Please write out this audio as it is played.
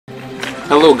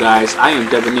Hello guys, I am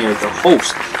Debonair, the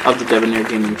host of the Debonair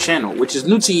Gaming channel, which is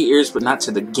new to your ears but not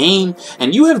to the game,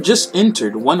 and you have just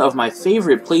entered one of my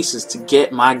favorite places to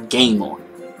get my game on.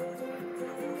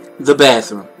 The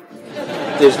bathroom.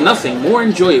 There's nothing more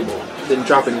enjoyable than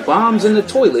dropping bombs in the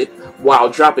toilet while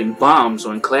dropping bombs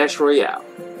on Clash Royale.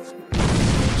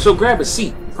 So grab a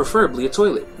seat, preferably a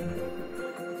toilet,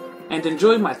 and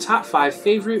enjoy my top 5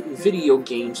 favorite video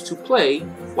games to play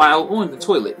while on the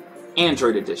toilet,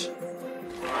 Android edition.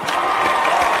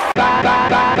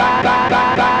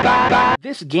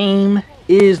 This game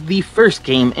is the first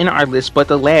game in our list, but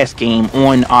the last game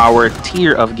on our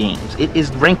tier of games. It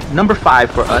is ranked number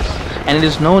 5 for us, and it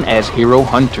is known as Hero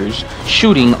Hunters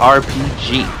Shooting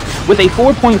RPG. With a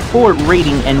 4.4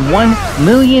 rating and 1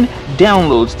 million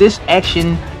downloads, this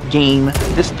action game,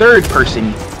 this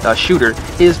third-person shooter,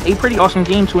 is a pretty awesome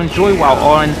game to enjoy while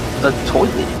on the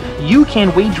toilet. You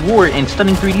can wage war in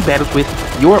stunning 3D battles with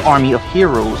your army of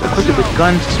heroes, equipped with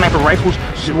guns, sniper rifles,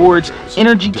 swords,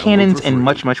 energy cannons, and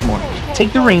much more.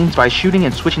 Take the reins by shooting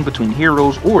and switching between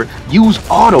heroes, or use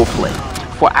autoplay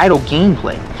for idle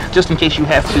gameplay. Just in case you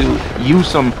have to use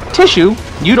some tissue,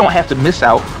 you don't have to miss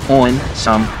out on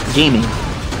some gaming.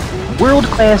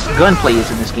 World-class gunplay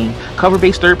is in this game.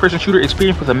 Cover-based third-person shooter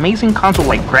experience with amazing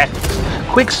console-like graphics.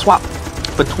 Quick swap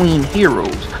between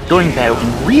heroes during battle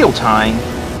in real-time.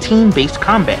 Team-based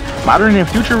combat. Modern and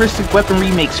futuristic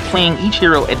weaponry makes playing each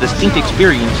hero a distinct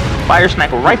experience. Fire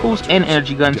sniper rifles and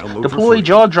energy guns. Deploy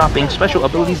jaw-dropping special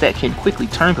abilities that can quickly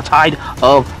turn the tide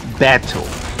of battle.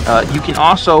 You can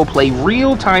also play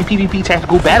real-time PvP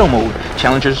tactical battle mode.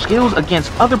 Challenge your skills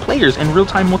against other players in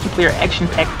real-time multiplayer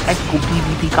action-packed tactical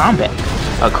PvP combat.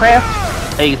 Craft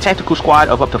a tactical squad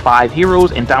of up to 5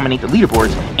 heroes and dominate the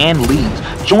leaderboards and leagues.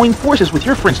 Join forces with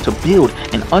your friends to build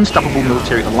an unstoppable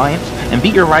military alliance and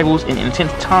beat your rivals in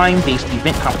intense time-based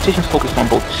event competitions focused on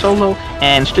both solo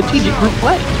and strategic group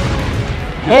play.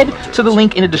 Head to the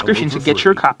link in the description to get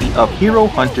your copy of Hero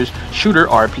Hunters Shooter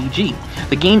RPG.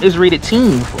 The game is rated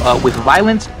teen with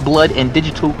violence, blood, and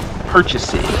digital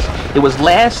purchases. It was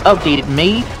last updated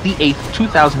May the 8th,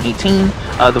 2018.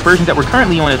 The version that we're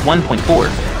currently on is 1.4.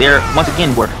 There, once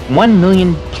again, were 1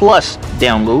 million plus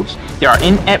downloads. There are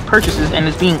in-app purchases and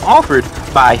is being offered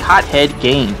by Hothead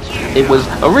Games. It was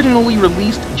originally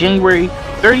released January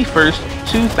 31st,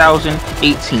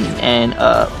 2018. And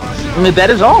that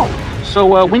is all.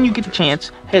 So when you get the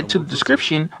chance, head to the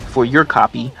description for your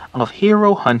copy of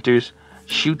Hero Hunters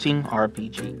Shooting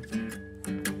RPG.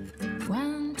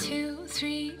 1, 2,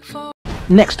 3, 4.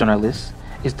 Next on our list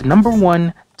is the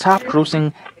 #1 top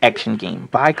grossing action game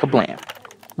by Kablam.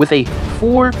 With a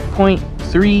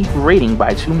 4.3 rating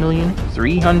by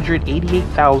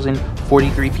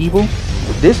 2,388,043 people,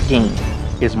 this game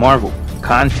is Marvel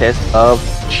Contest of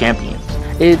Champions.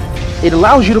 It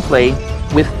allows you to play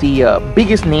with the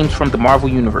biggest names from the Marvel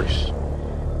Universe.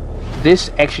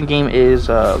 This action game is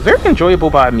very enjoyable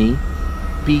by me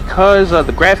because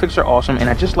the graphics are awesome, and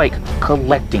I just like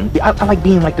collecting. I like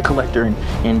being like the collector in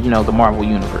you know, the Marvel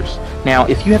Universe. Now,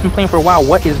 if you have been playing for a while,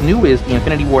 what is new is the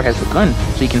Infinity War has begun,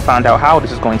 so you can find out how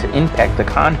this is going to impact the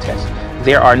contest.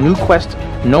 There are new quests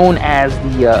known as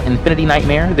the Infinity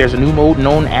Nightmare. There's a new mode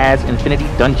known as Infinity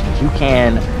Dungeons. You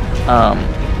can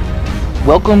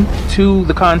welcome to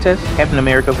the contest Captain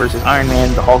America versus Iron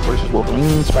Man, the Hulk versus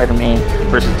Wolverine, Spider-Man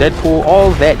versus Deadpool, all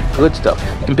that good stuff.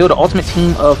 You can build an ultimate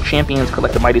team of champions,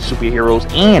 collect the mighty superheroes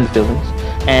and villains,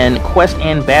 and quest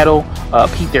and battle,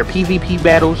 their PvP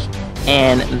battles,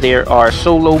 and there are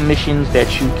solo missions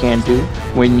that you can do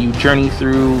when you journey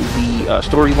through the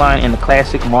storyline in the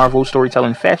classic Marvel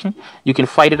storytelling fashion. You can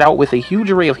fight it out with a huge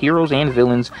array of heroes and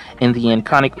villains in the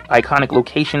iconic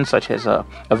locations such as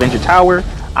Avenger Tower,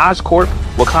 Oscorp,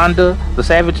 Wakanda, the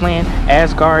Savage Land,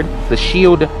 Asgard, the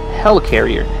Shield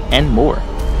Helicarrier, and more.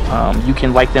 You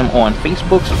can like them on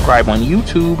Facebook, subscribe on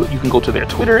YouTube, you can go to their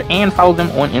Twitter, and follow them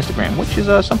on Instagram, which is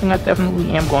something I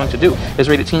definitely am going to do. It's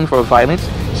rated teen for violence,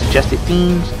 suggested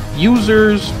themes,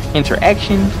 users,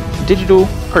 interactions, digital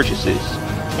purchases.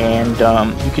 And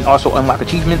you can also unlock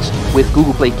achievements with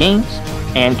Google Play Games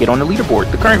and get on the leaderboard.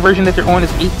 The current version that they're on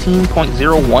is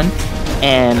 18.01,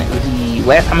 and the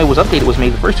last time it was updated was May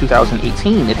the 1st,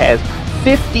 2018. It has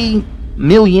 50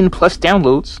 million plus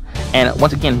downloads, and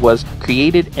once again was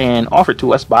created and offered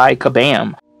to us by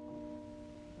Kabam.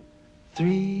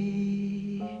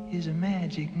 3 is a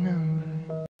magic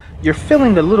number. You're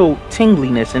feeling a little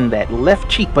tingliness in that left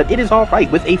cheek, but it is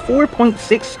alright. With a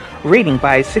 4.6 rating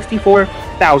by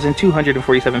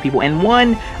 64,247 people and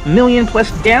 1 million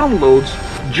plus downloads,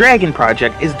 Dragon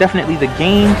Project is definitely the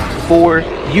game for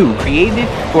you. Created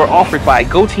or offered by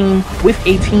Go Team with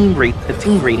a team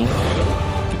rating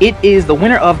It is the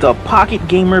winner of the Pocket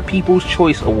Gamer People's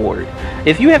Choice Award.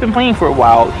 If you have been playing for a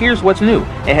while, here's what's new.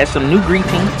 It has some new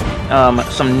greetings,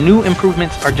 some new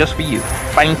improvements are just for you.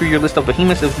 Fighting through your list of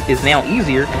behemoths is now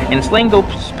easier, and slaying those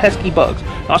pesky bugs.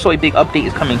 Also, a big update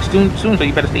is coming soon, so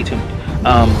you better stay tuned.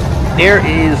 There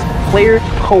is player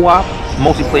co-op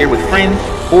multiplayer with friends,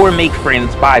 or make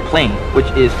friends by playing, which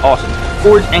is awesome.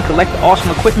 Forge and collect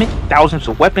awesome equipment, thousands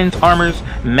of weapons, armors,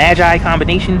 magi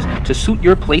combinations to suit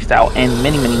your playstyle, and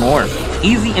many, many more.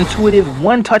 Easy, intuitive,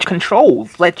 one-touch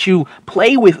controls let you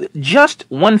play with just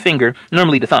one finger,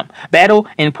 normally the thumb. Battle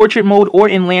in portrait mode or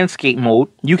in landscape mode,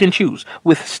 you can choose,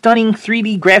 with stunning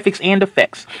 3D graphics and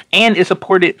effects, and is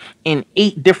supported in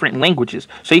 8 different languages,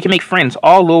 so you can make friends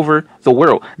all over the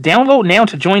world. Download now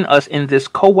to join us in this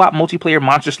co-op multiplayer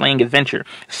monster slaying adventure,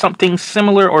 something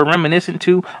similar or reminiscent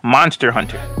to Monster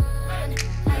Hunter.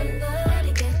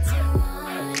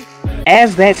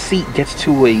 As that seat gets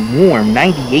to a warm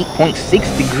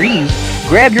 98.6 degrees,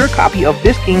 grab your copy of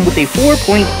this game with a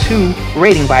 4.2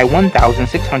 rating by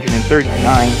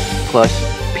 1,639 plus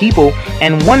people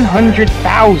and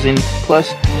 100,000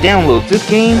 plus downloads. This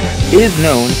game is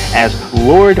known as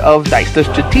Lord of Dice, the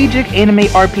strategic anime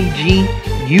RPG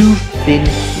you've been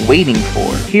waiting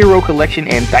for. Hero collection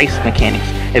and dice mechanics.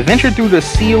 Adventure through the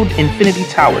sealed Infinity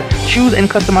Tower. Choose and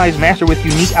customize master with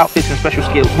unique outfits and special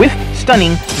skills. With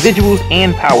stunning visuals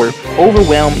and power,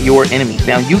 overwhelm your enemies.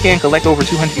 Now you can collect over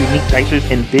 200 unique dicers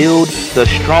and build the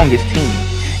strongest team.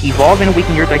 Evolve and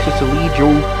awaken your dicers to lead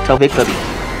you to victory.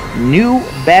 New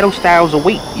battle styles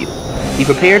await you. Be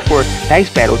prepared for dice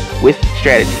battles with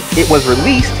strategy. It was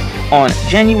released on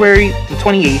January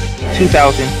 28th,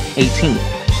 2018.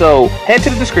 So head to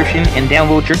the description and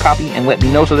download your copy and let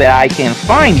me know so that I can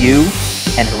find you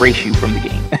and erase you from the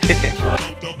game.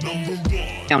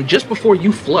 Now, just before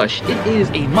you flush, it is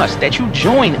a must that you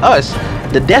join us,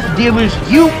 the Death Dealers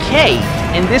UK,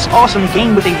 in this awesome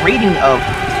game with a rating of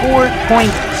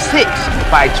 4.6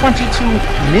 by 22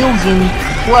 million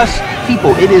plus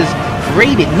people. It is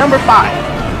rated number 5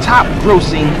 top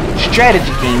grossing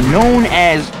strategy game known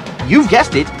as, you've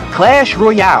guessed it, Clash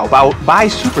Royale by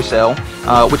Supercell,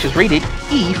 which is rated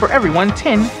E for everyone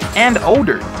 10 and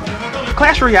older.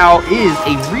 Clash Royale is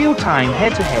a real-time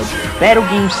head-to-head battle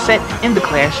game set in the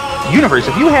Clash universe.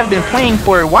 If you have been playing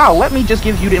for a while, let me just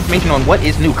give you the information on what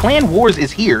is new. Clan Wars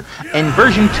is here in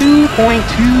version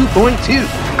 2.2.2.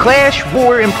 Clash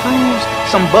War improves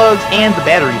some bugs and the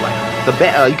battery life.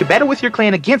 You can battle with your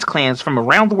clan against clans from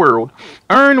around the world,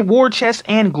 earn war chests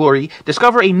and glory,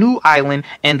 discover a new island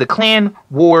and the Clan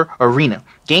War Arena,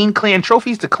 gain clan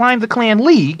trophies to climb the clan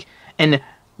league, and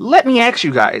let me ask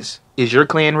you guys, is your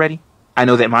clan ready? I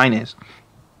know that mine is.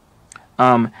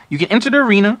 You can enter the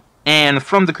arena, and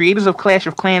from the creators of Clash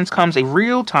of Clans comes a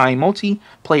real-time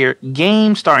multiplayer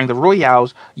game starring the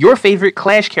Royales, your favorite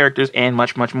Clash characters, and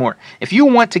much, much more. If you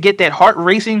want to get that heart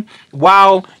racing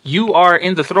while you are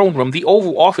in the throne room, the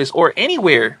Oval Office, or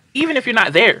anywhere, even if you're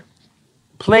not there,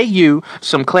 play you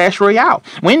some Clash Royale.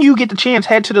 When you get the chance,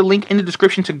 head to the link in the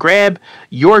description to grab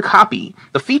your copy.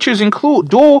 The features include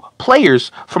dual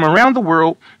players from around the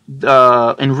world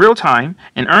in real time,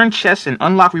 and earn chests and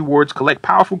unlock rewards, collect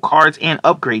powerful cards and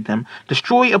upgrade them,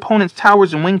 destroy opponents'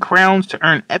 towers and win crowns to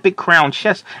earn epic crown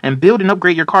chests, and build and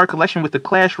upgrade your card collection with the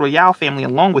Clash Royale family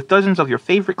along with dozens of your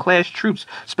favorite Clash troops,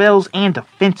 spells, and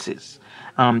defenses.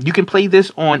 You can play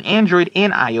this on Android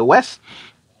and iOS.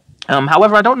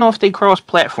 However, I don't know if they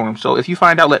cross-platform, so if you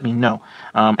find out, let me know.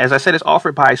 As I said, it's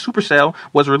offered by Supercell,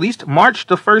 was released March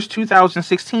the 1st,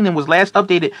 2016, and was last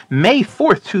updated May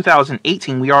 4th,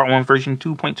 2018. We are on version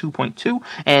 2.2.2,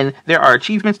 and there are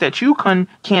achievements that you can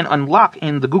unlock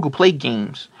in the Google Play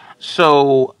games.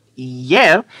 So,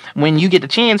 yeah, when you get the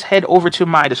chance, head over to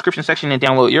my description section and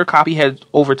download your copy. Head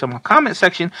over to my comment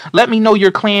section. Let me know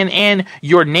your clan and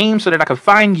your name so that I can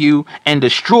find you and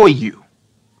destroy you.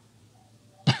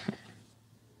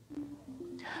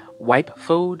 Wipe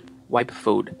food.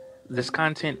 This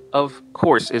content, of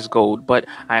course, is gold, but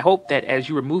I hope that as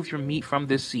you remove your meat from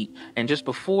this seat, and just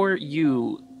before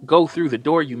you go through the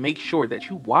door, you make sure that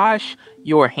you wash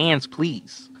your hands,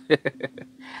 please.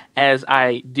 As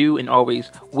I do and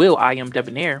always will, I am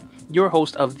Debonair, your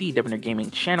host of the Debonair Gaming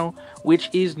channel,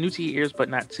 which is new to your ears, but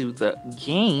not to the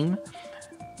game.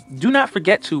 Do not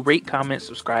forget to rate, comment,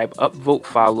 subscribe, upvote,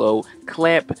 follow,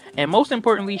 clap, and most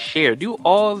importantly, share. Do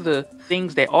all the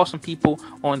things that awesome people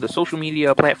on the social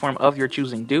media platform of your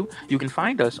choosing do. You can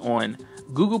find us on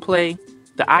Google Play,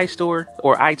 the iStore,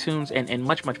 or iTunes, and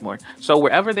much, much more. So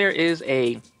wherever there is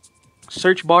a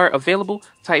search bar available,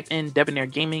 type in Debonair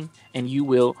Gaming, and you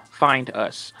will find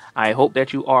us. I hope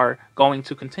that you are going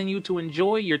to continue to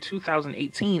enjoy your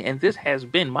 2018, and this has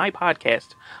been my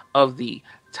podcast of the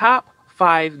top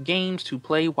 5 games to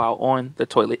play while on the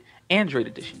toilet, Android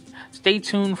edition. Stay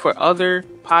tuned for other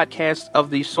podcasts of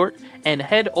the sort, and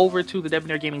head over to the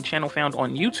Debonair Gaming channel found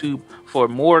on YouTube for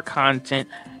more content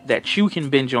that you can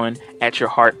binge on at your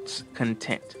heart's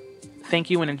content. Thank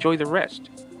you and enjoy the rest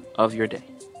of your day.